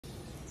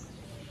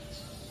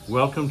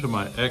Welcome to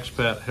my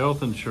expat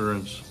health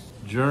insurance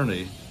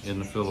journey in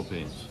the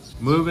Philippines.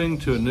 Moving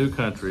to a new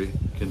country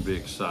can be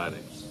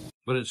exciting,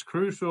 but it's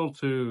crucial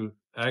to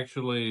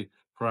actually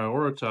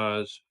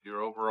prioritize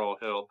your overall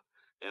health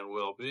and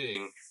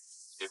well-being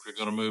if you're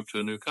going to move to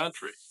a new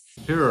country.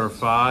 Here are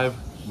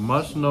 5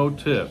 must-know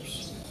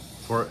tips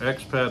for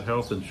expat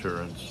health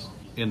insurance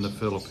in the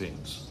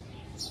Philippines.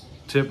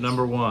 Tip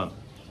number 1,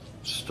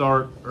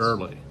 start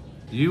early.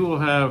 You will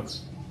have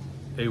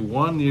a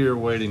 1-year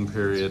waiting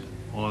period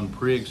on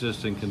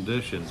pre-existing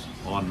conditions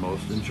on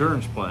most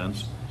insurance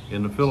plans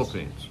in the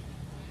Philippines.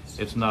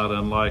 It's not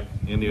unlike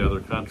any other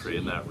country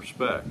in that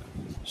respect.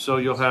 So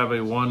you'll have a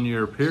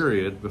 1-year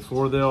period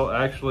before they'll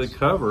actually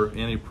cover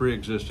any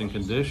pre-existing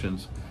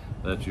conditions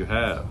that you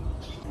have.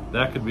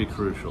 That could be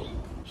crucial.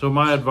 So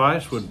my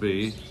advice would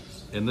be,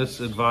 and this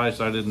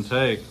advice I didn't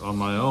take on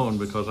my own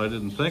because I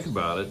didn't think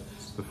about it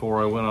before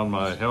I went on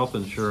my health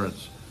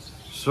insurance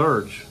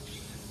search,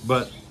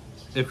 but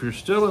if you're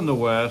still in the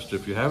West,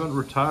 if you haven't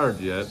retired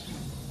yet,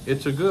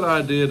 it's a good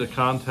idea to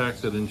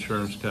contact that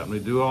insurance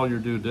company, do all your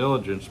due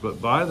diligence, but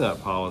buy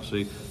that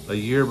policy a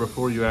year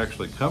before you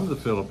actually come to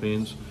the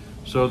Philippines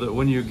so that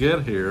when you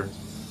get here,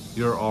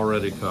 you're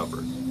already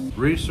covered.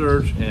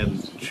 Research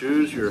and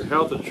choose your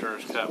health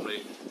insurance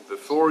company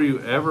before you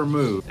ever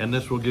move, and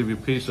this will give you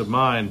peace of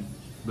mind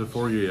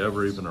before you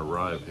ever even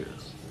arrive here.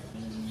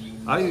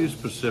 I use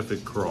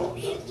Pacific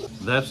Cross.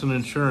 That's an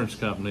insurance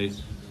company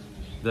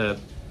that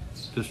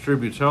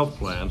distributes health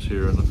plans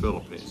here in the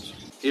Philippines.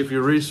 If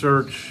you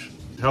research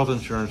health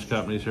insurance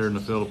companies here in the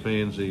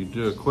Philippines and you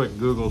do a quick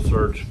Google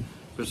search,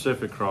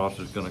 Pacific Cross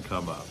is going to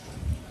come up.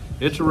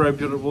 It's a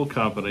reputable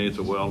company, it's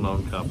a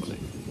well-known company.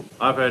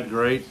 I've had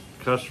great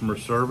customer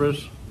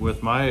service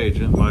with my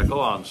agent, Michael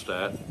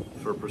Onstadt,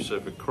 for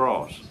Pacific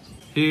Cross.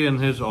 He and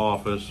his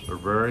office are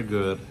very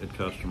good at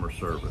customer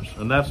service,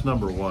 and that's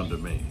number 1 to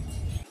me.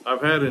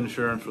 I've had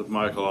insurance with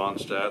Michael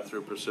Onstadt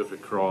through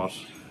Pacific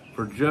Cross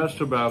for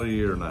just about a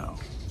year now.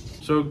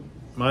 So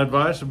my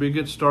advice would be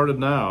get started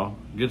now,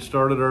 get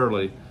started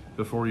early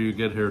before you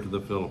get here to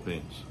the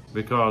Philippines.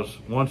 Because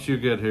once you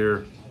get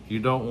here, you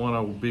don't want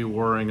to be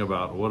worrying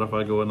about what if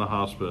I go in the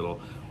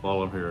hospital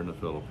while I'm here in the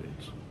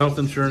Philippines. Health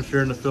insurance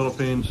here in the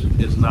Philippines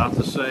is not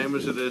the same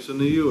as it is in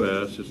the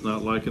US. It's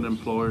not like an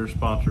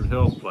employer-sponsored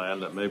health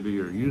plan that maybe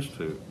you're used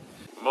to.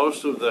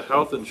 Most of the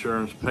health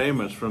insurance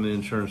payments from the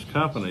insurance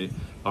company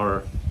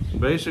are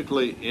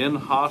basically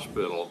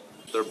in-hospital.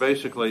 They're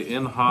basically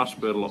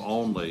in-hospital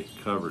only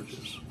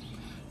coverages.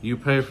 You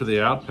pay for the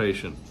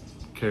outpatient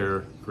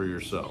care for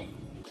yourself.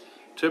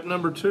 Tip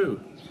number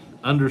 2,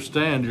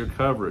 understand your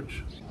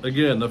coverage.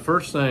 Again, the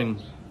first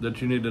thing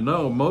that you need to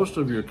know, most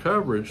of your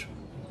coverage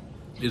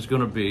is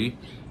going to be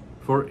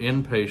for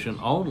inpatient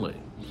only.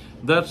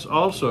 That's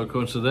also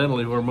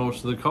coincidentally where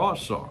most of the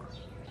costs are.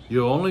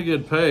 You only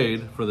get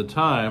paid for the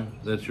time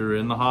that you're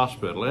in the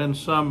hospital and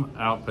some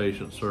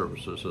outpatient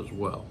services as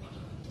well.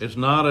 It's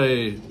not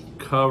a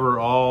cover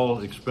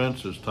all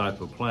expenses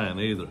type of plan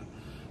either.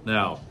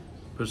 Now,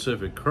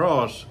 Pacific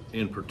Cross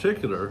in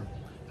particular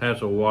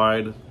has a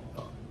wide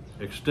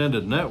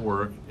extended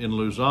network in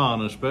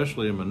Luzon,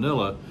 especially in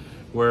Manila,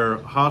 where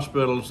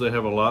hospitals, they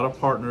have a lot of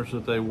partners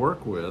that they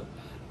work with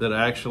that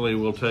actually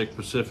will take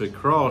Pacific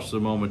Cross the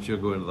moment you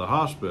go into the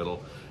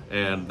hospital,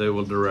 and they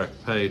will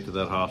direct pay to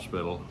that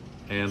hospital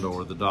and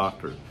or the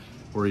doctor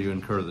where you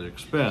incur the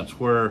expense.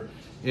 Where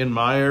in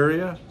my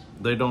area,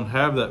 they don't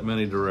have that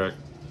many direct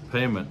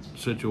payment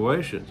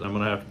situations. I'm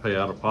going to have to pay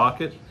out of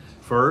pocket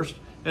first,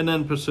 and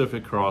then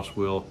Pacific Cross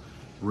will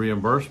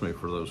reimburse me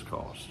for those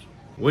costs.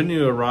 When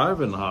you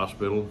arrive in the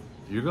hospital,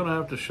 you're going to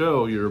have to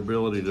show your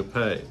ability to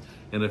pay.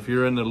 And if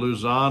you're in the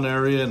Luzon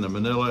area, in the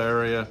Manila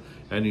area,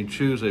 and you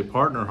choose a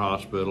partner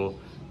hospital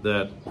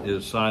that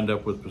is signed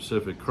up with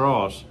Pacific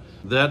Cross,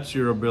 that's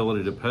your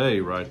ability to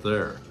pay right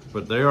there.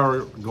 But they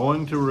are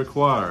going to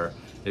require,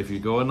 if you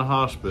go in the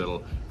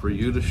hospital, for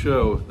you to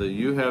show that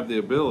you have the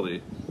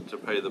ability to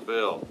pay the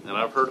bill. And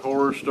I've heard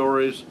horror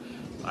stories,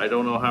 I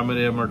don't know how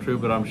many of them are true,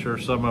 but I'm sure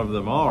some of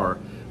them are,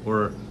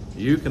 where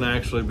you can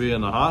actually be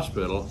in the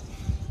hospital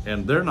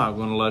and they're not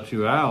going to let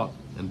you out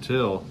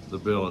until the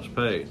bill is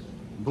paid.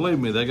 Believe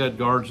me, they got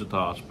guards at the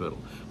hospital.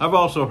 I've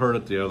also heard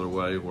it the other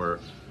way where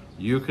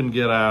you can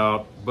get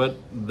out, but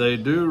they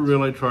do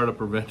really try to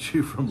prevent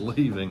you from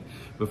leaving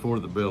before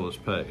the bill is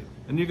paid.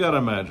 And you got to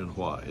imagine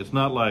why. It's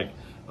not like,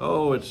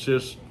 oh, it's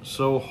just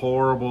so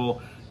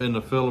horrible in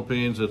the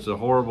Philippines, it's a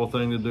horrible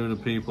thing to do to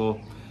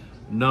people.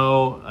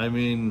 No, I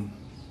mean,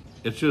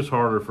 it's just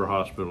harder for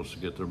hospitals to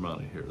get their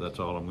money here. That's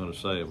all I'm going to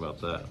say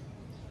about that.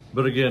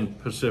 But again,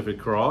 Pacific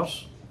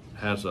Cross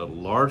has a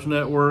large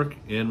network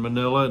in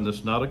Manila, and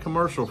it's not a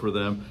commercial for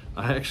them.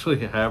 I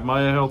actually have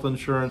my health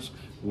insurance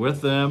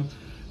with them.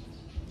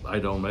 I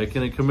don't make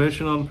any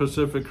commission on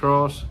Pacific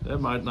Cross. That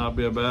might not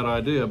be a bad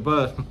idea,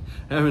 but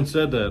having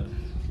said that,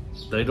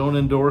 they don't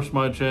endorse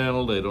my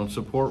channel, they don't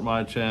support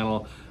my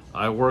channel.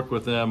 I work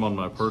with them on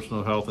my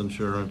personal health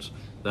insurance.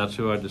 That's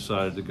who I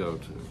decided to go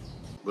to.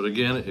 But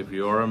again, if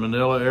you are in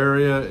Manila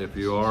area, if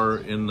you are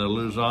in the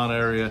Luzon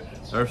area,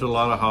 there's a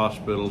lot of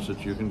hospitals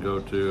that you can go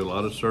to, a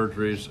lot of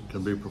surgeries that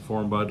can be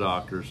performed by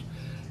doctors,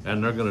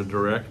 and they're going to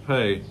direct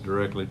pay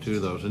directly to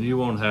those. And you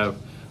won't have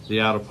the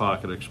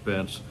out-of-pocket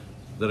expense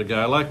that a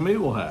guy like me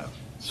will have.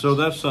 So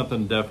that's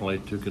something definitely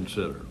to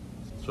consider.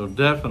 So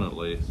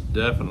definitely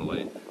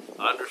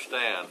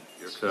understand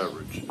your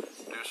coverage.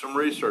 Do some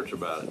research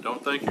about it.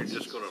 Don't think you're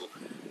just going to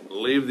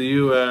leave the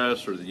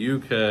U.S. or the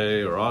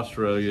U.K. or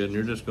Australia and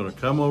you're just going to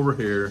come over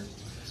here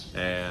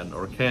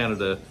or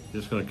Canada,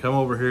 just going to come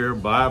over here,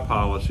 buy a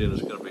policy, and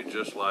it's going to be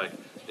just like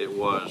it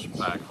was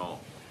back home.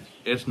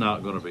 It's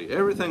not going to be.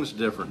 Everything's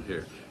different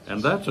here,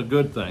 and that's a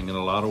good thing in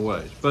a lot of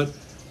ways. But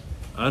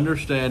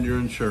understand your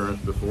insurance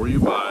before you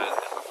buy it.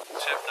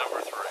 Tip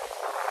number 3,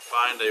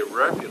 find a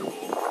reputable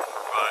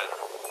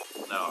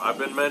provider. Now, I've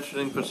been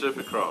mentioning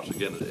Pacific Cross.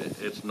 Again,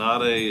 it's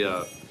not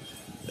a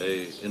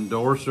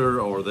endorser,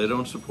 or they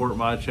don't support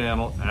my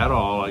channel at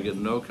all. I get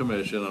no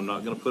commission. I'm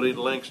not going to put any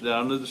links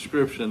down in the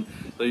description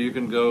so you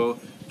can go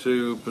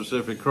to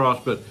Pacific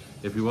Cross. But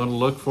if you want to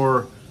look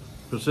for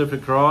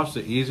Pacific Cross,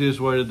 the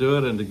easiest way to do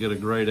it and to get a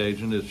great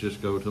agent is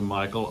just go to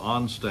Michael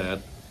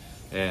Onstad,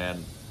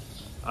 and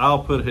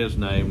I'll put his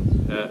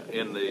name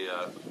in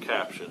the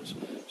captions.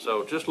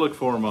 So just look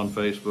for him on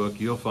Facebook.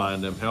 You'll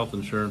find him, Health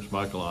Insurance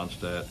Michael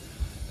Onstad,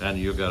 and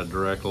you've got a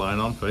direct line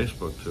on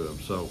Facebook to him.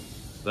 So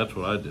that's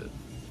what I did.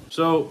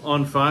 So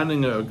on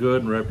finding a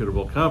good and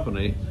reputable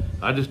company,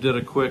 I just did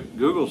a quick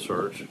Google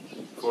search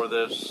for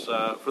this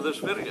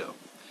video,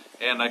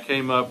 and I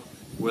came up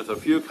with a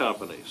few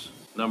companies.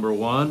 Number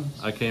 1,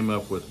 I came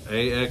up with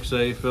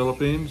AXA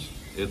Philippines.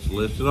 It's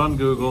listed on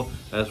Google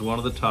as one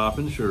of the top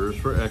insurers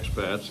for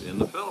expats in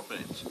the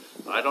Philippines.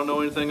 I don't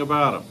know anything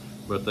about them,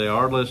 but they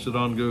are listed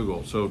on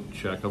Google, so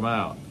check them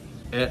out.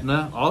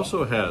 Aetna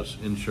also has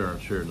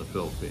insurance here in the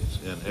Philippines,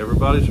 and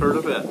everybody's heard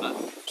of Aetna.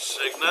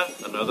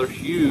 Cigna, another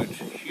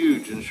huge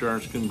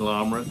insurance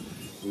conglomerate,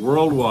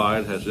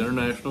 worldwide, has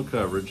international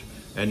coverage,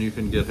 and you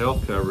can get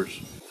health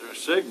coverage through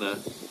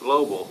Cigna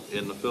Global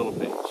in the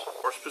Philippines.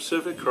 Or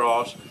Pacific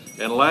Cross,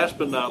 and last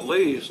but not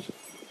least,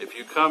 if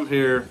you come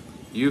here,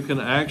 you can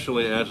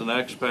actually, as an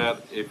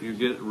expat, if you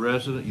get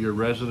your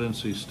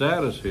residency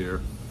status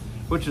here,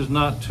 which is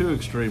not too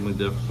extremely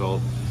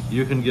difficult,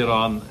 you can get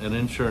on an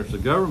insurance, the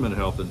government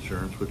health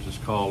insurance, which is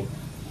called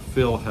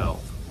PhilHealth,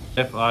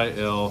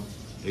 Philhealth.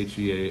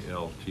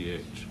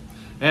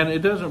 And it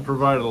doesn't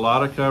provide a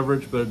lot of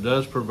coverage, but it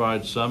does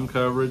provide some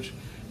coverage,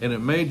 and it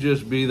may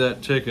just be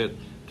that ticket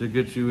to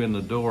get you in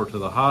the door to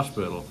the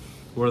hospital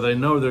where they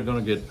know they're going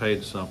to get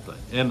paid something.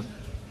 And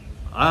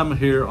I'm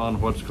here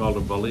on what's called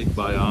a Balik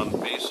Bayan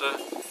visa,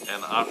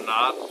 and I'm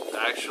not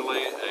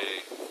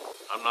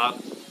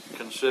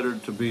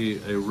considered to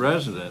be a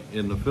resident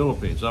in the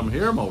Philippines. I'm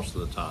here most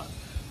of the time.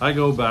 I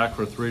go back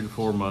for 3 to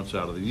 4 months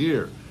out of the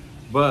year.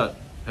 But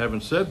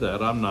having said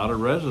that, I'm not a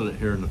resident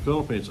here in the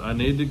Philippines. I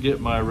need to get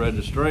my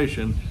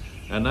registration,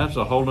 and that's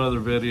a whole nother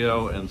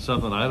video and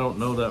something I don't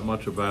know that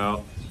much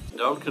about.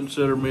 Don't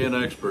consider me an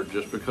expert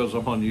just because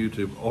I'm on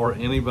YouTube, or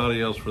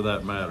anybody else for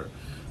that matter.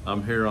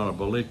 I'm here on a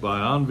Balik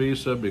Bayan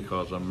visa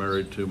because I'm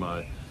married to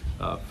my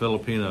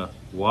Filipina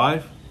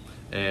wife,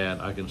 and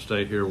I can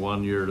stay here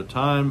 1 year at a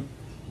time,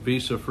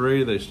 visa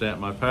free. They stamp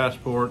my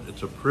passport.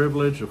 It's a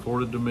privilege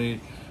afforded to me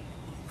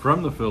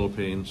from the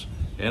Philippines,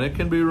 and it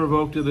can be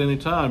revoked at any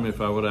time if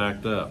I would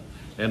act up.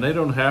 And they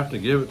don't have to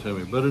give it to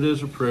me, but it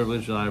is a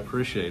privilege, and I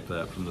appreciate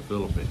that from the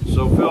Philippines.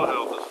 So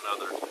PhilHealth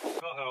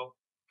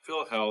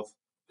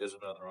is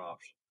another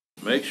option.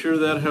 Make sure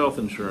that health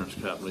insurance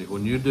company,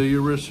 when you do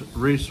your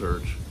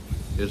research,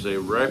 is a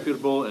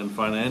reputable and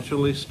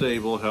financially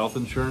stable health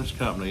insurance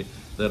company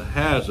that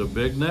has a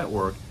big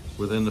network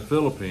within the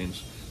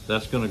Philippines.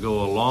 That's going to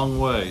go a long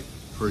way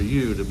for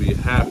you to be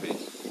happy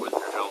with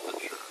your health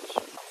insurance.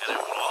 And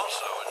it will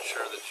also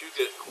ensure that you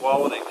get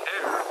quality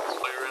care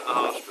while you're in the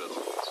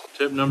hospital.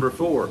 Tip number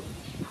 4,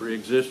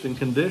 pre-existing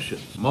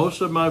conditions.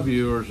 Most of my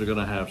viewers are going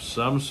to have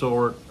some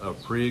sort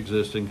of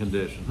pre-existing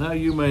condition. Now,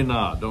 you may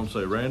not. Don't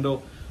say,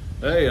 Randall,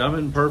 hey, I'm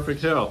in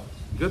perfect health.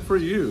 Good for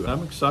you.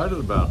 I'm excited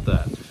about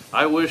that.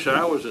 I wish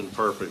I was in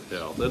perfect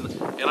health. And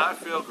I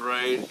feel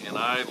great, and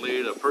I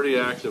lead a pretty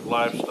active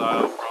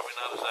lifestyle, probably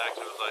not as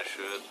active as I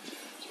should.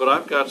 But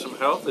I've got some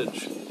health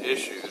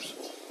issues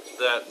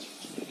that,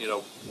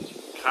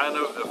 kind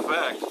of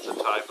affect the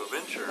type of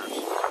insurance.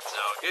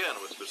 Now, again,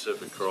 with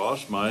Pacific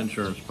Cross, my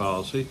insurance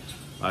policy,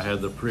 I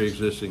had the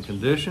pre-existing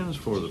conditions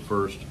for the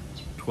first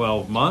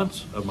 12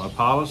 months of my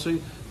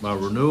policy. My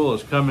renewal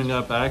is coming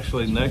up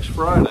actually next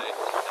Friday, and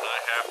I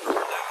have to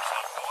renew. So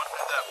I'm going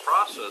through that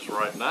process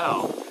right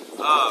now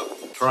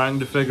of trying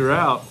to figure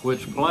out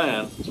which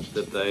plan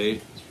that they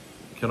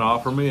can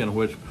offer me and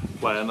which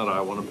plan that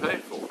I want to pay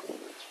for.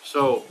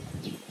 So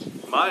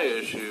my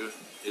issue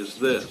is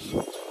this.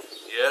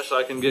 Yes,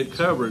 I can get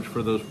coverage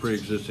for those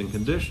pre-existing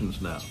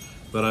conditions now,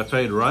 but I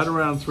paid right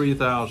around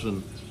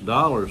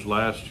 $3,000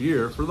 last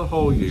year for the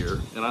whole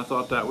year, and I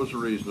thought that was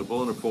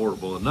reasonable and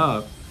affordable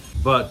enough.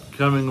 But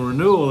coming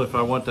renewal, if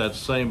I want that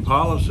same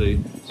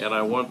policy and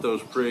I want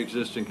those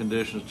pre-existing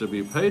conditions to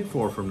be paid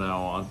for from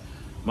now on,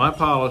 my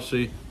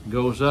policy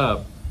goes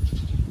up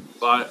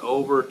by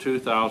over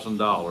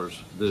 $2,000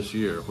 this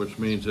year, which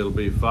means it'll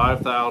be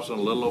 $5,000, a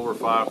little over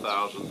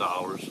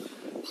 $5,000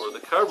 for the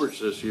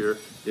coverage this year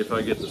if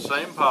I get the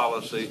same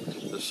policy,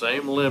 the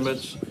same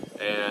limits,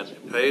 and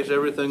it pays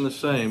everything the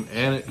same,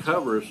 and it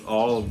covers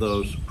all of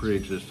those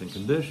pre-existing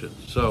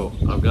conditions. So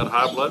I've got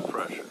high blood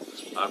pressure.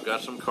 I've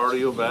got some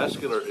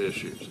cardiovascular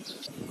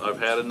issues. I've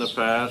had in the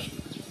past,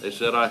 they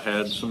said I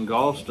had some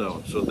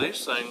gallstones. So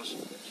these things,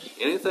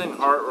 anything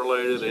heart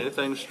related,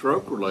 anything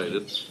stroke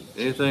related,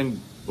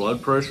 anything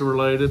blood pressure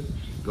related,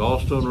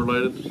 gallstone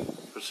related,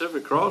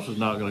 Pacific Cross is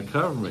not going to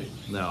cover me.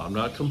 Now, I'm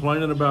not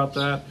complaining about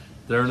that.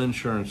 They're an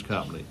insurance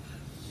company.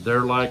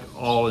 They're like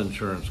all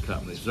insurance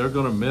companies. They're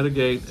going to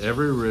mitigate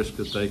every risk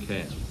that they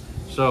can.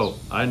 So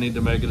I need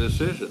to make a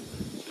decision.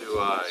 Do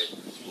I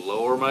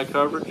lower my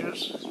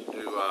coverages?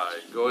 Do I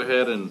go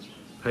ahead and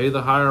pay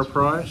the higher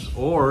price?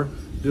 Or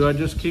do I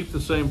just keep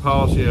the same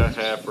policy I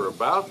have for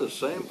about the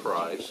same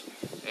price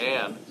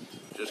and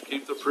just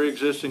keep the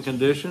pre-existing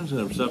conditions,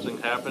 and if something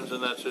happens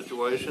in that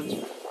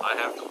situation, I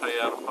have to pay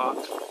out of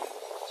pocket?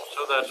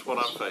 So that's what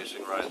I'm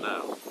facing right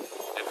now.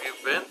 If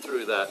you've been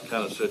through that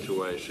kind of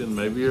situation,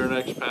 maybe you're an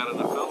expat in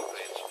the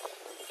Philippines,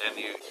 and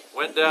you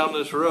went down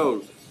this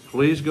road,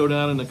 please go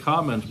down in the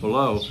comments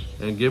below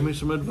and give me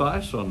some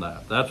advice on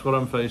that. That's what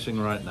I'm facing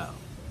right now.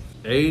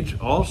 Age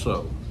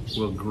also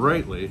will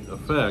greatly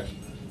affect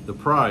the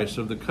price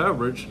of the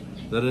coverage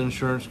that an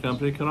insurance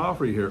company can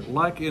offer you here,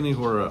 like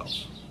anywhere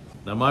else.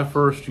 Now, my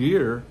first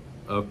year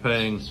of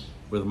paying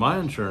with my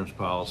insurance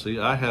policy,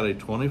 I had a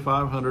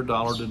 $2,500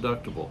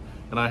 deductible,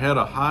 and I had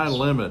a high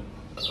limit,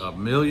 $1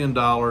 million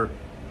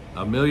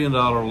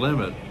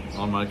limit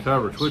on my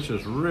coverage, which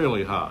is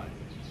really high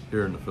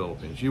here in the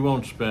Philippines. You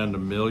won't spend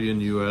 $1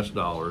 million US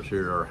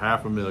here, or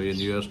 $500,000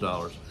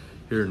 US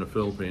here in the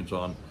Philippines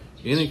on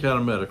any kind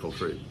of medical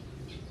treatment.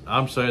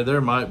 I'm saying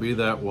there might be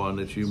that one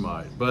that you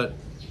might, but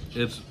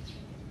it's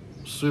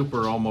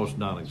super almost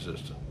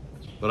non-existent.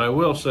 But I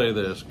will say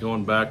this,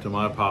 going back to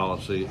my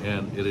policy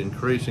and it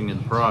increasing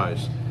in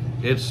price,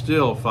 it's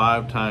still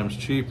 5 times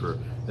cheaper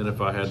than if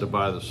I had to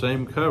buy the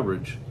same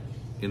coverage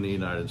in the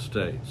United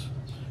States.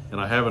 And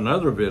I have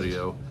another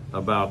video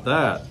about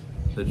that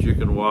you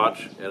can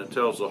watch, and it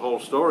tells the whole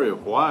story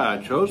of why I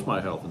chose my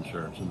health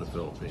insurance in the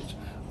Philippines,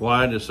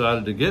 why I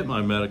decided to get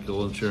my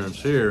medical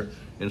insurance here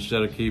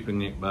instead of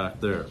keeping it back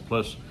there.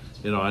 Plus,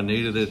 I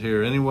needed it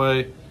here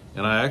anyway,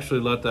 and I actually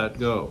let that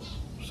go.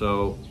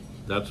 So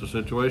that's the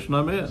situation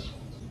I'm in.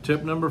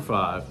 Tip number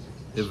 5,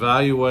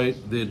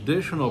 evaluate the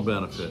additional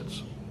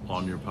benefits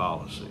on your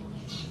policy.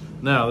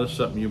 Now, this is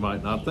something you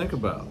might not think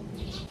about.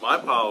 My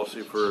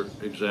policy, for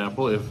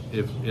example, if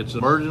it's an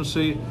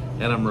emergency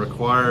and I'm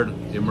required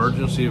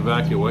emergency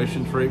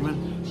evacuation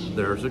treatment,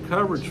 there's a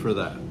coverage for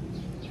that.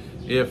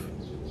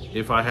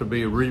 If I have to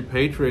be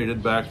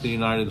repatriated back to the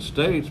United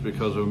States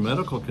because of a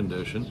medical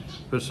condition,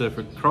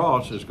 Pacific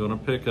Cross is going to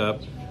pick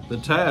up the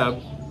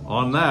tab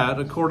on that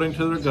according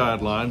to their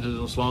guidelines,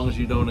 as long as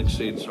you don't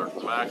exceed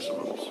certain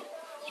maximums.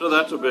 So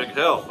that's a big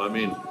help. I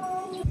mean,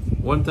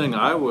 one thing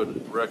I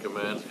would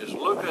recommend is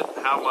look at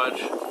how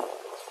much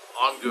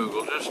on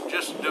Google,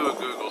 just do a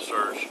Google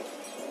search.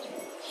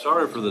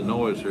 Sorry for the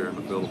noise here in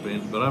the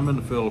Philippines, but I'm in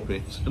the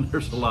Philippines and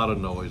there's a lot of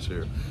noise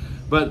here.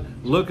 But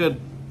look at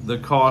the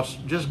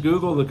cost, just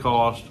Google the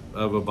cost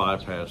of a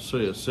bypass,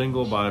 say a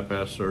single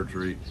bypass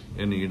surgery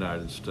in the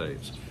United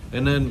States.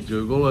 And then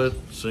Google a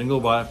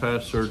single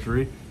bypass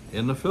surgery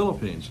in the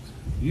Philippines.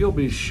 You'll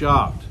be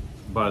shocked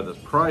by the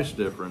price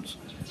difference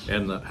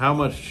and how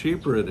much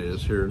cheaper it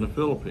is here in the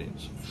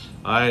Philippines.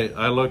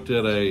 I looked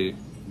at a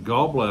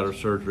gallbladder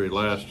surgery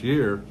last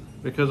year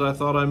because I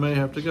thought I may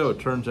have to go. It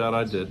turns out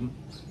I didn't,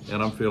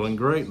 and I'm feeling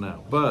great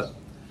now. But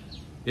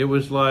it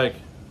was like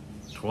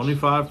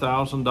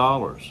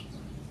 $25,000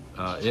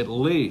 at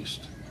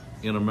least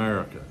in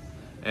America.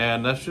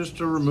 And that's just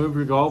to remove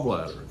your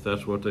gallbladder, if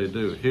that's what they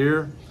do.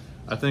 Here,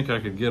 I think I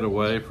could get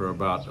away for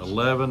about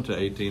 $1,100 to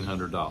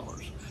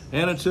 $1,800.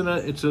 And it's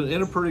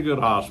in a pretty good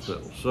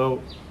hospital.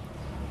 So,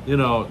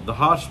 the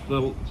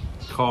hospital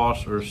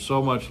costs are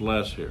so much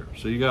less here.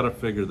 So you got to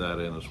figure that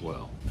in as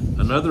well.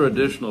 Another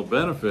additional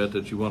benefit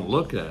that you want to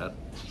look at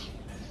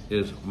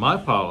is my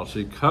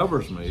policy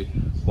covers me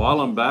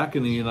while I'm back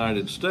in the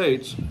United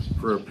States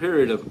for a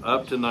period of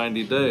up to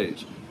 90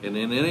 days. And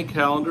in any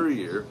calendar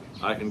year,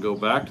 I can go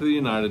back to the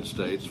United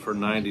States for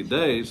 90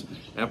 days,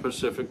 and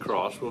Pacific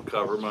Cross will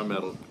cover my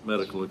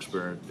medical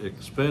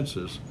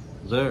expenses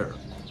there.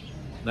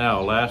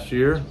 Now, last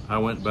year, I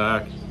went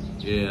back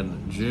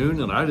in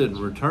June, and I didn't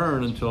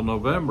return until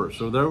November.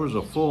 So there was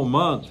a full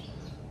month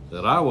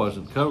that I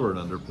wasn't covered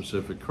under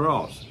Pacific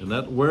Cross. And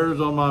that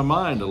wears on my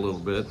mind a little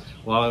bit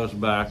while I was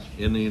back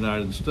in the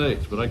United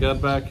States. But I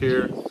got back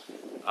here,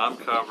 I'm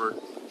covered,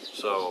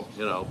 so,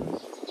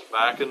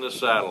 back in the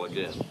saddle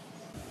again.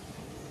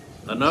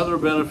 Another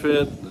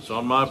benefit that's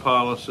on my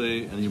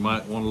policy, and you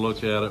might want to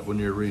look at it when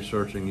you're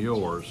researching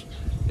yours,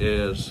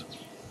 is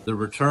The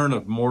return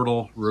of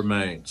mortal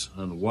remains.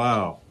 And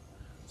wow,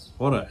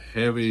 what a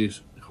heavy,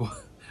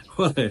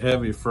 what a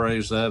heavy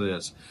phrase that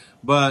is.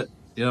 But,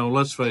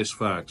 let's face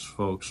facts,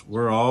 folks.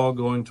 We're all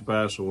going to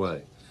pass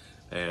away.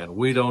 And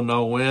we don't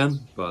know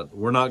when, but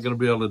we're not going to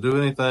be able to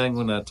do anything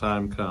when that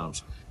time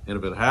comes. And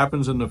if it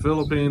happens in the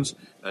Philippines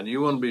and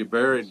you want to be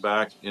buried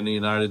back in the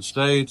United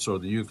States or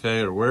the UK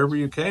or wherever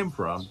you came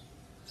from,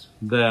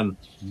 then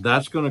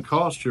that's going to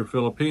cost your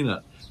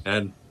Filipina.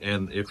 And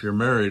if you're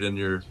married and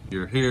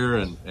you're here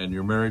and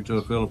you're married to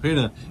a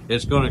Filipina,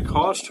 it's going to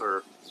cost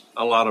her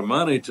a lot of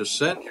money to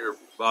send your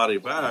body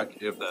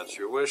back if that's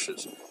your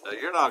wishes. Now,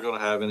 you're not going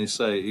to have any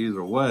say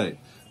either way,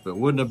 but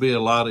wouldn't it be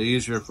a lot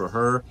easier for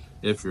her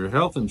if your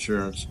health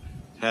insurance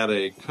had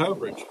a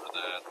coverage for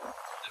that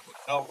would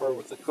help her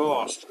with the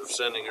cost of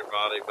sending your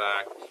body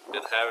back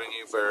and having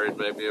you buried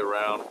maybe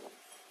around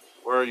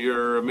where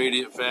your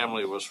immediate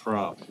family was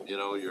from,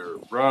 your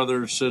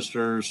brothers,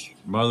 sisters,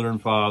 mother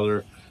and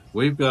father.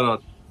 We've got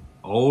an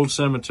old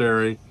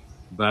cemetery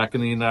back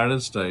in the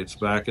United States,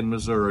 back in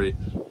Missouri,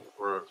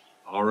 where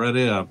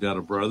already I've got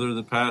a brother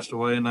that passed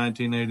away in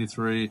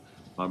 1983.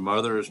 My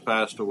mother has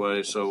passed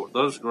away. So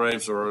those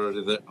graves are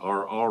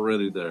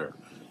already there.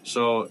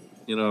 So,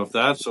 if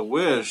that's a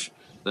wish,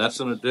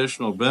 that's an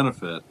additional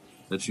benefit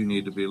that you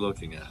need to be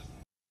looking at.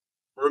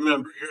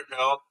 Remember, your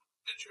health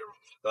is your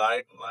most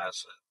valuable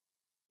asset,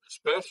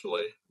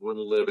 especially when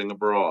living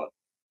abroad.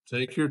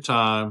 Take your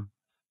time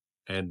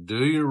and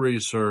do your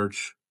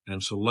research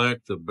and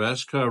select the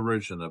best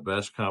coverage and the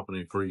best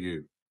company for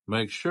you.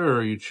 Make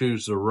sure you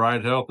choose the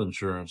right health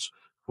insurance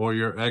for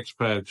your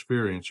expat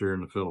experience here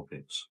in the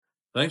Philippines.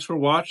 Thanks for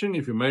watching.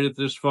 If you made it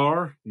this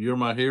far, you're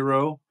my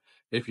hero.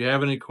 If you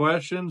have any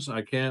questions,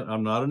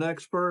 I'm not an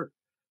expert.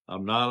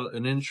 I'm not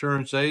an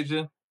insurance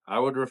agent. I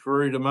would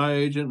refer you to my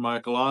agent,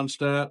 Michael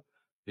Onstadt.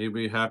 He'd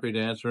be happy to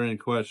answer any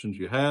questions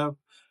you have.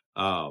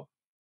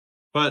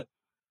 But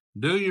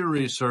do your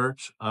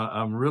research.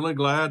 I'm really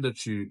glad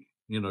that you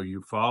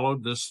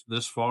followed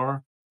this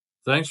far.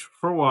 Thanks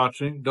for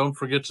watching. Don't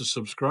forget to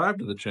subscribe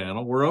to the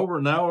channel. We're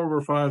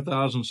over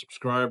 5,000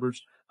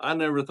 subscribers. I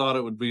never thought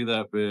it would be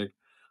that big.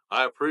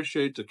 I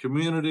appreciate the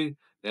community,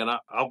 and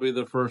I'll be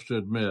the first to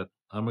admit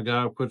I'm a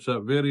guy who puts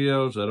up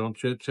videos. I don't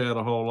chit chat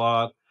a whole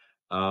lot,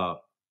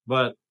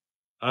 but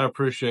I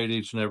appreciate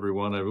each and every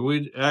one of you.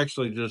 We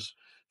actually just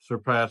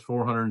surpassed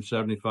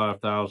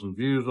 475,000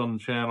 views on the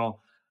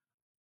channel.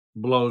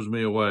 Blows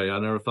me away. I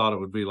never thought it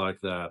would be like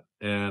that.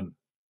 And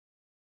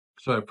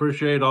so I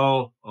appreciate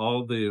all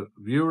the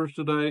viewers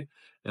today,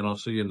 and I'll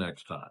see you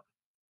next time.